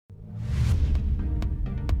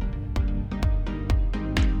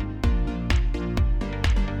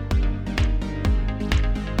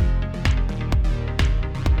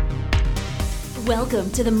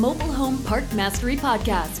Welcome to the Mobile Home Park Mastery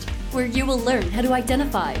Podcast, where you will learn how to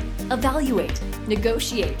identify, evaluate,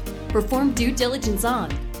 negotiate, perform due diligence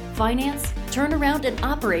on, finance, turn around, and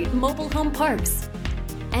operate mobile home parks.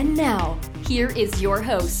 And now, here is your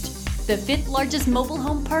host, the fifth largest mobile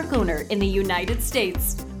home park owner in the United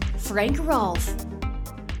States, Frank Rolfe.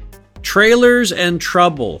 Trailers and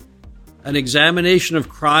Trouble, an examination of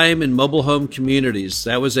crime in mobile home communities.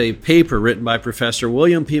 That was a paper written by Professor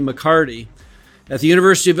William P. McCarty at the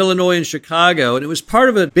University of Illinois in Chicago, and it was part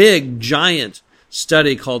of a big, giant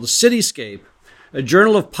study called Cityscape, a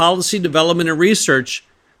journal of policy development and research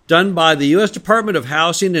done by the U.S. Department of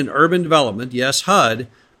Housing and Urban Development, yes, HUD,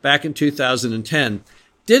 back in 2010.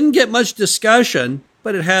 Didn't get much discussion,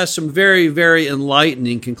 but it has some very, very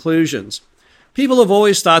enlightening conclusions. People have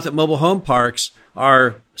always thought that mobile home parks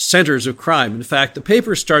are centers of crime. In fact, the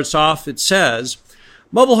paper starts off, it says,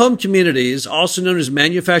 mobile home communities, also known as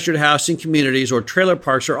manufactured housing communities or trailer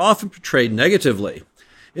parks, are often portrayed negatively.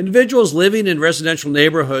 Individuals living in residential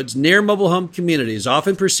neighborhoods near mobile home communities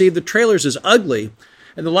often perceive the trailers as ugly,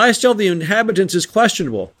 and the lifestyle of the inhabitants is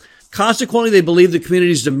questionable. Consequently, they believe the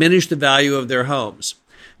communities diminish the value of their homes.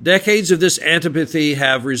 Decades of this antipathy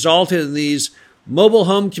have resulted in these mobile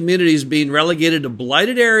home communities being relegated to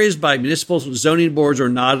blighted areas by municipal zoning boards or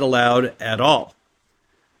not allowed at all.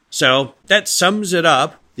 So that sums it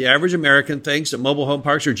up. The average American thinks that mobile home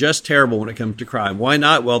parks are just terrible when it comes to crime. Why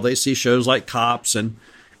not? Well, they see shows like Cops and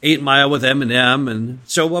 8 Mile with Eminem. And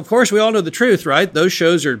so, of course, we all know the truth, right? Those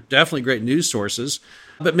shows are definitely great news sources,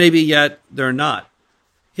 but maybe yet they're not.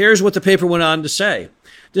 Here's what the paper went on to say.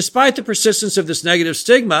 Despite the persistence of this negative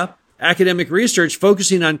stigma, academic research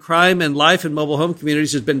focusing on crime and life in mobile home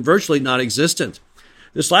communities has been virtually non-existent.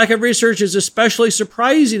 This lack of research is especially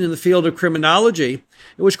surprising in the field of criminology,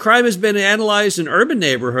 in which crime has been analyzed in urban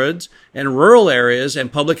neighborhoods and rural areas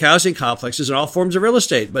and public housing complexes and all forms of real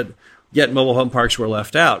estate, but yet mobile home parks were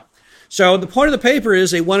left out. So the point of the paper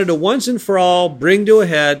is they wanted to once and for all bring to a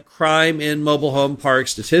head crime in mobile home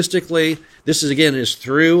parks statistically. This is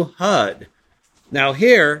through HUD. Now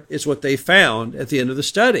here is what they found at the end of the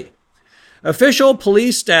study. Official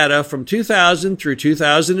police data from 2000 through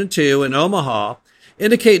 2002 in Omaha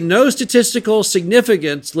indicate no statistical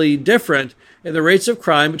significantly different in the rates of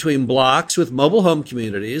crime between blocks with mobile home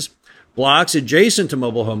communities, blocks adjacent to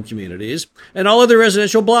mobile home communities, and all other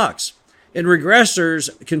residential blocks. In regressors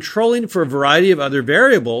controlling for a variety of other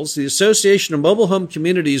variables, the association of mobile home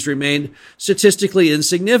communities remained statistically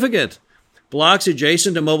insignificant. Blocks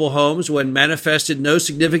adjacent to mobile homes when manifested no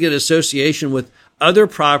significant association with other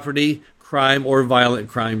property, crime, or violent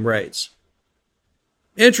crime rates.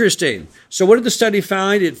 Interesting. So what did the study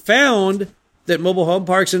find? It found that mobile home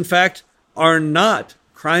parks, in fact, are not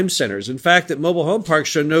crime centers. In fact, that mobile home parks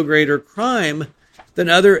show no greater crime than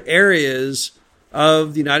other areas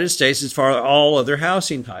of the United States as far as all other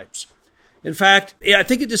housing types. In fact, I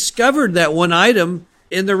think it discovered that one item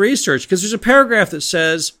in the research because there's a paragraph that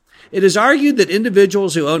says, it is argued that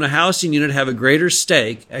individuals who own a housing unit have a greater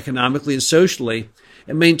stake, economically and socially,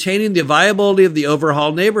 in maintaining the viability of the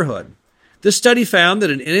overall neighborhood. This study found that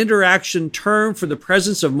an interaction term for the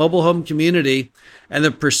presence of mobile home community and the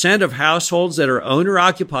percent of households that are owned or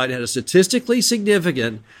occupied had a statistically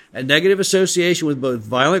significant and negative association with both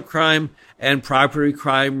violent crime and property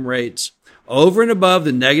crime rates, over and above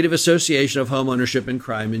the negative association of home ownership and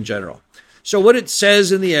crime in general. So what it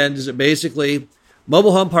says in the end is that basically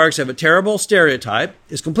mobile home parks have a terrible stereotype.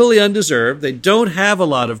 It's completely undeserved. They don't have a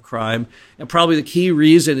lot of crime. And probably the key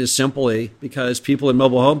reason is simply because people in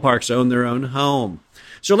mobile home parks own their own home.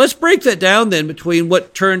 So let's break that down then between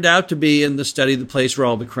what turned out to be in the study the place where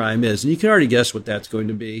all the crime is. And you can already guess what that's going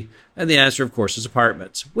to be. And the answer, of course, is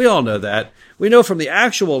apartments. We all know that. We know from the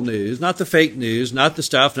actual news, not the fake news, not the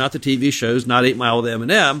stuff, not the TV shows, not 8 Mile with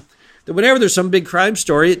Eminem, that whenever there's some big crime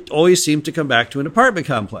story, it always seems to come back to an apartment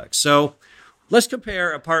complex. So let's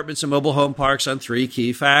compare apartments and mobile home parks on 3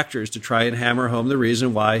 key factors to try and hammer home the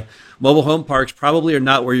reason why mobile home parks probably are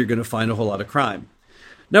not where you're going to find a whole lot of crime.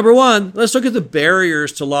 Number 1, let's look at the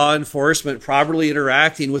barriers to law enforcement properly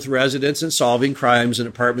interacting with residents and solving crimes in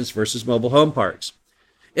apartments versus mobile home parks.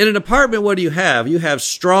 In an apartment, what do you have? You have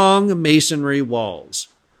strong masonry walls,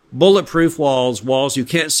 bulletproof walls, walls you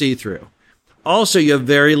can't see through. Also, you have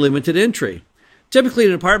very limited entry. Typically,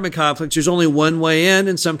 in an apartment complex, there's only one way in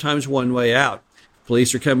and sometimes one way out.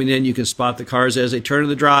 Police are coming in, you can spot the cars as they turn in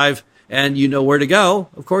the drive, and you know where to go.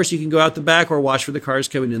 Of course, you can go out the back or watch for the cars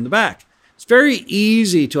coming in the back. It's very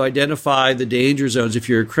easy to identify the danger zones if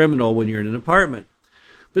you're a criminal when you're in an apartment.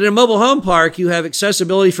 But in a mobile home park, you have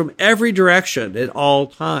accessibility from every direction at all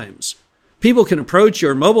times. People can approach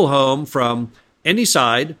your mobile home from any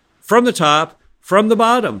side, from the top, from the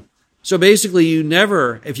bottom. So basically, you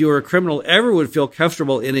never, if you were a criminal, ever would feel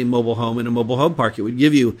comfortable in a mobile home, in a mobile home park. It would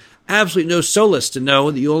give you absolutely no solace to know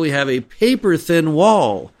that you only have a paper-thin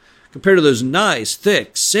wall compared to those nice,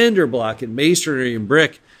 thick cinder block and masonry and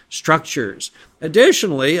brick structures.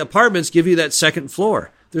 Additionally, apartments give you that second floor.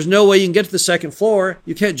 There's no way you can get to the second floor.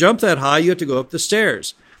 You can't jump that high. You have to go up the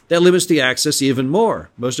stairs. That limits the access even more.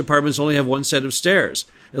 Most apartments only have one set of stairs.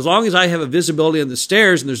 As long as I have a visibility on the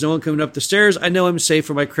stairs and there's no one coming up the stairs, I know I'm safe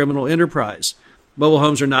for my criminal enterprise. Mobile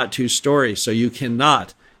homes are not two-story, so you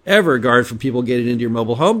cannot ever guard from people getting into your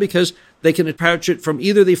mobile home because they can approach it from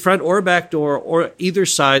either the front or back door or either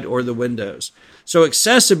side or the windows. So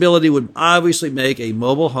accessibility would obviously make a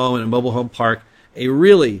mobile home and a mobile home park a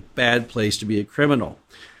really bad place to be a criminal.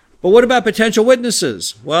 But what about potential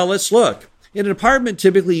witnesses? Well, let's look. In an apartment,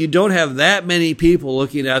 typically you don't have that many people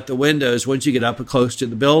looking out the windows once you get up close to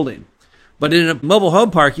the building. But in a mobile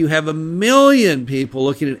home park, you have 1 million people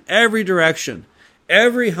looking in every direction.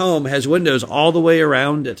 Every home has windows all the way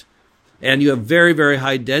around it. And you have very, very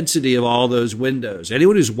high density of all those windows.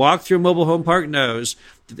 Anyone who's walked through a mobile home park knows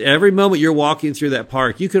that every moment you're walking through that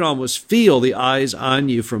park, you can almost feel the eyes on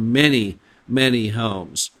you from many, many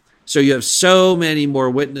homes. So you have so many more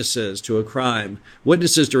witnesses to a crime,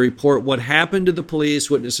 witnesses to report what happened to the police,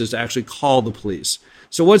 witnesses to actually call the police.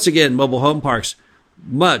 So once again, mobile home parks,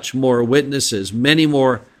 much more witnesses, many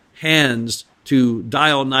more hands to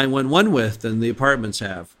dial 911 with than the apartments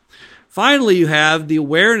have. Finally, you have the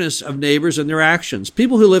awareness of neighbors and their actions.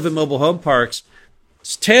 People who live in mobile home parks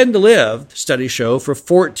tend to live, studies show, for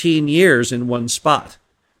 14 years in one spot.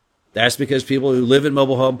 That's because people who live in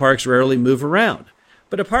mobile home parks rarely move around.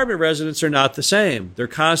 But apartment residents are not the same. They're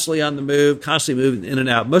constantly on the move, constantly moving in and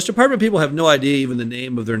out. Most apartment people have no idea even the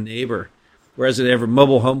name of their neighbor, whereas in every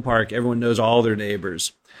mobile home park, everyone knows all their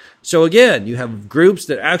neighbors. So again, you have groups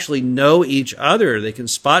that actually know each other. They can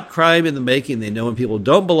spot crime in the making. They know when people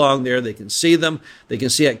don't belong there. They can see them. They can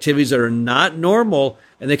see activities that are not normal,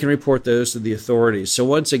 and they can report those to the authorities. So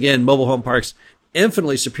once again, mobile home parks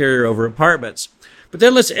infinitely superior over apartments. But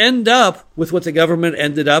then let's end up with what the government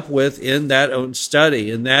ended up with in that own study,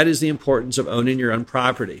 and that is the importance of owning your own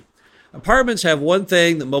property. Apartments have one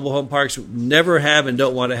thing that mobile home parks never have and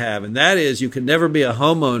don't want to have, and that is you can never be a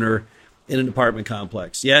homeowner in an apartment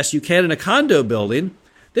complex. Yes, you can in a condo building.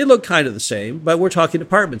 They look kind of the same, but we're talking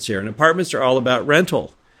apartments here, and apartments are all about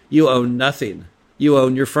rental. You own nothing. You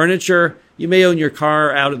own your furniture. You may own your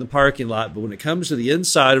car out in the parking lot, but when it comes to the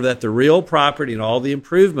inside of that, the real property and all the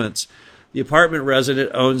improvements, the apartment resident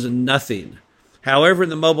owns nothing. However, in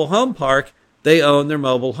the mobile home park, they own their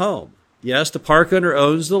mobile home. Yes, the park owner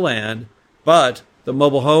owns the land, but the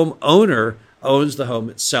mobile home owner owns the home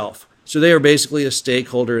itself. So they are basically a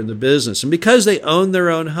stakeholder in the business. And because they own their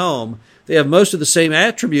own home, they have most of the same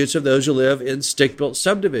attributes of those who live in stick-built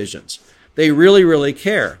subdivisions. They really, really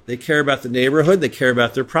care. They care about the neighborhood. They care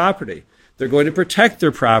about their property. They're going to protect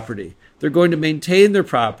their property. They're going to maintain their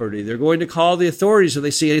property. They're going to call the authorities if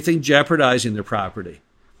they see anything jeopardizing their property.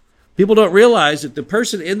 People don't realize that the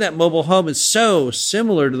person in that mobile home is so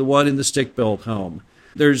similar to the one in the stick-built home.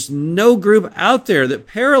 There's no group out there that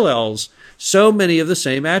parallels so many of the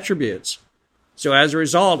same attributes. So as a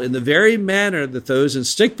result, in the very manner that those in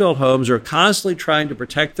stick-built homes are constantly trying to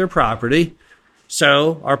protect their property,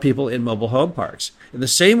 so are people in mobile home parks. In the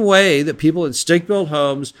same way that people in stick-built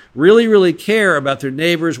homes really, really care about their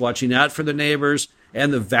neighbors, watching out for their neighbors,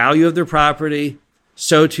 and the value of their property,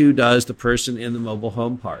 so too does the person in the mobile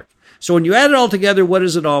home park. So when you add it all together, what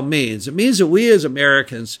does it all mean? It means that we as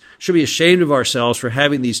Americans should be ashamed of ourselves for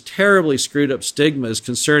having these terribly screwed up stigmas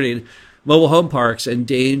concerning mobile home parks and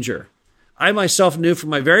danger. I myself knew from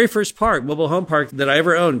my very first park, mobile home park that I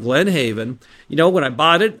ever owned, Glen Haven, when I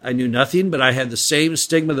bought it, I knew nothing, but I had the same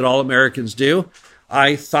stigma that all Americans do.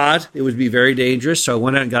 I thought it would be very dangerous, so I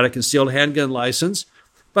went out and got a concealed handgun license.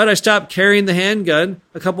 But I stopped carrying the handgun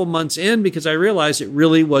a couple months in because I realized it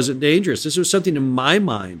really wasn't dangerous. This was something in my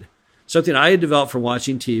mind, something I had developed from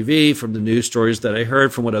watching TV, from the news stories that I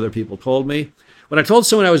heard, from what other people told me. When I told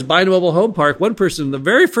someone I was buying a mobile home park, one person, the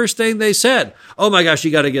very first thing they said, "Oh my gosh,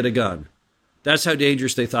 you got to get a gun." That's how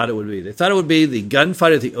dangerous they thought it would be. They thought it would be the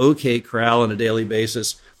gunfight at the OK Corral on a daily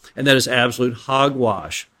basis, and that is absolute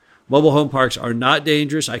hogwash. Mobile home parks are not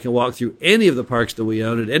dangerous. I can walk through any of the parks that we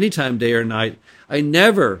own at any time, day or night. I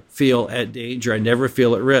never feel at danger. I never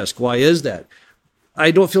feel at risk. Why is that?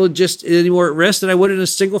 I don't feel just any more at risk than I would in a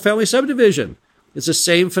single-family subdivision. It's the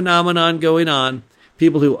same phenomenon going on.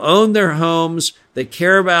 People who own their homes, they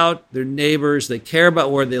care about their neighbors, they care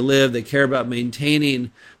about where they live, they care about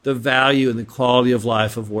maintaining the value and the quality of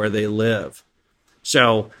life of where they live.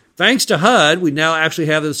 So Thanks to HUD, we now actually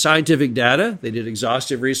have the scientific data. They did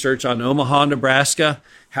exhaustive research on Omaha, Nebraska,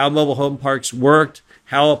 how mobile home parks worked,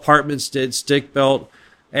 how apartments did stick built,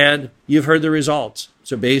 and you've heard the results.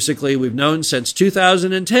 So basically, we've known since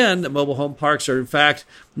 2010 that mobile home parks are, in fact,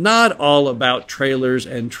 not all about trailers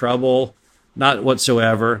and trouble, not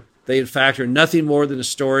whatsoever. They, in fact, are nothing more than a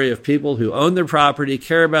story of people who own their property,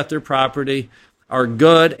 care about their property, are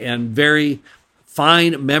good and very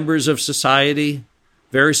fine members of society,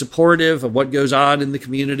 very supportive of what goes on in the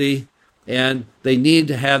community, and they need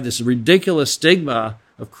to have this ridiculous stigma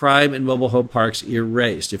of crime in mobile home parks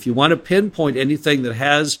erased. If you want to pinpoint anything that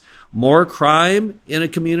has more crime in a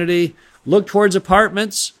community, look towards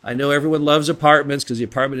apartments. I know everyone loves apartments because the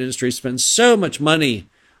apartment industry spends so much money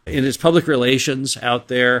in its public relations out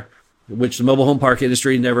there, which the mobile home park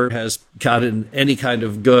industry never has gotten any kind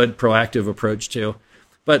of good proactive approach to.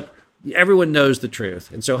 But everyone knows the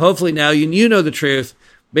truth. And so hopefully now you know the truth.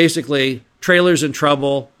 Basically, trailers in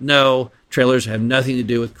trouble? No. Trailers have nothing to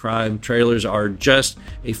do with crime. Trailers are just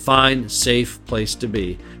a fine, safe place to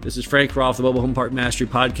be. This is Frank Rolfe, the Mobile Home Park Mastery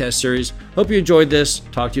podcast series. Hope you enjoyed this.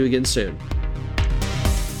 Talk to you again soon.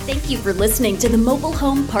 Thank you for listening to the Mobile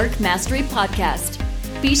Home Park Mastery podcast.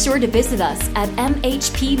 Be sure to visit us at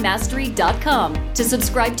mhpmastery.com to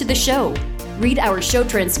subscribe to the show, read our show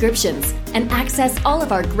transcriptions, and access all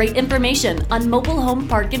of our great information on mobile home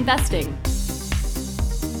park investing.